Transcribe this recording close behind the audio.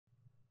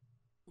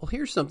Well,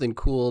 here's something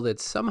cool that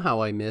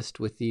somehow I missed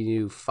with the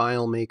new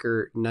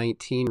FileMaker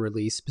 19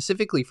 release,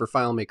 specifically for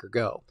FileMaker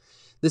Go.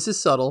 This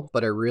is subtle,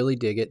 but I really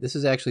dig it. This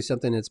is actually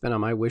something that's been on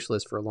my wish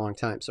list for a long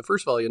time. So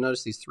first of all, you'll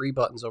notice these three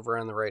buttons over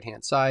on the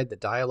right-hand side, the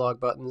dialog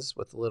buttons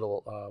with the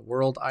little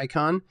world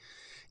icon.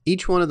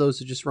 Each one of those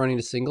is just running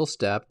a single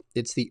step.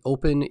 It's the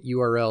open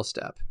URL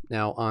step.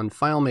 Now on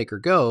FileMaker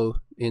Go,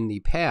 in the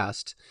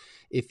past,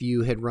 if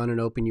you had run an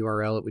open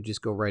URL, it would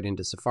just go right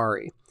into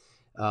Safari.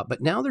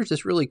 But now there's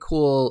this really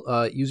cool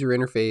user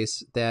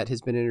interface that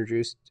has been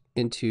introduced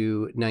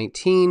into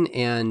 19,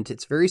 and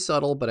it's very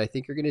subtle, but I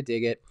think you're going to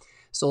dig it.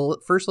 So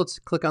first, let's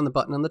click on the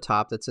button on the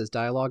top that says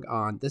Dialog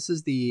On. This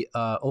is the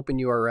open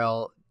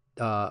URL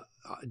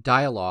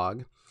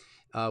dialog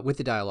with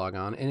the dialog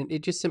on, and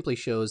it just simply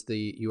shows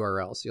the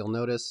URL. So you'll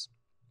notice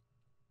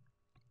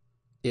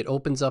it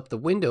opens up the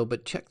window,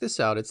 but check this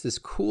out. It's this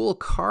cool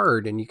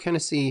card, and you kind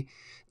of see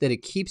that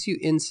it keeps you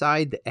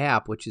inside the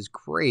app, which is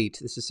great.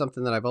 This is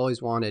something that I've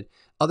always wanted.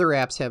 Other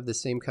apps have the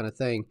same kind of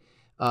thing.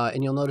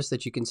 And you'll notice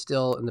that you can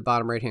still, in the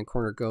bottom right-hand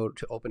corner, go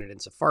to open it in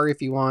Safari if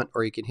you want,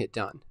 or you can hit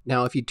done.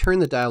 Now, if you turn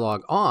the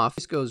dialog off,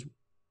 it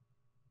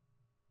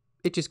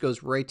just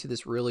goes right to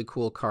this really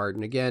cool card.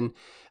 And again,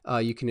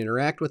 you can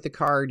interact with the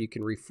card, you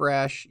can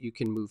refresh, you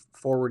can move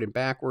forward and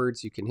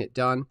backwards, you can hit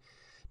done.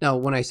 Now,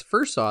 when I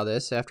first saw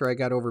this, after I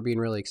got over being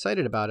really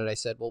excited about it, I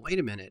said, well, wait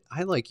a minute.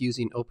 I like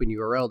using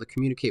OpenURL to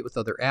communicate with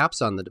other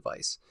apps on the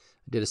device.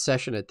 I did a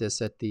session at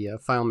this at the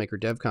FileMaker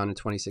DevCon in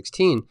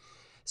 2016.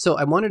 So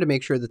I wanted to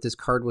make sure that this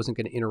card wasn't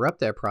going to interrupt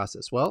that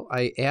process. Well,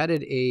 I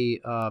added a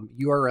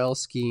URL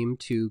scheme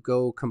to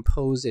go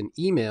compose an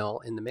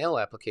email in the Mail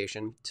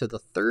application to the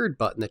third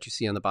button that you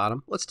see on the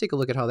bottom. Let's take a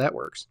look at how that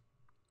works.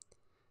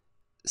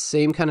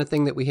 Same kind of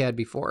thing that we had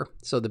before.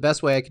 So the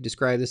best way I could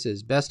describe this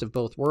is best of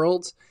both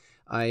worlds.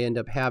 I end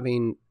up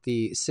having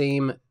the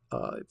same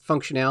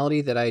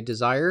functionality that I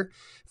desire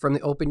from the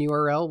open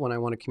URL when I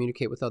want to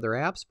communicate with other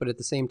apps, but at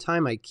the same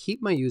time, I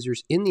keep my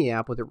users in the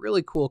app with a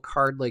really cool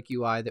card-like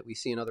UI that we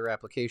see in other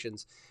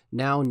applications,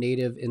 now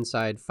native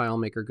inside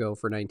FileMaker Go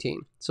for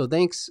 19. So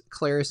thanks,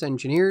 Claris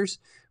engineers,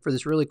 for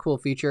this really cool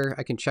feature.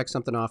 I can check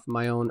something off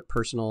my own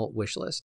personal wish list.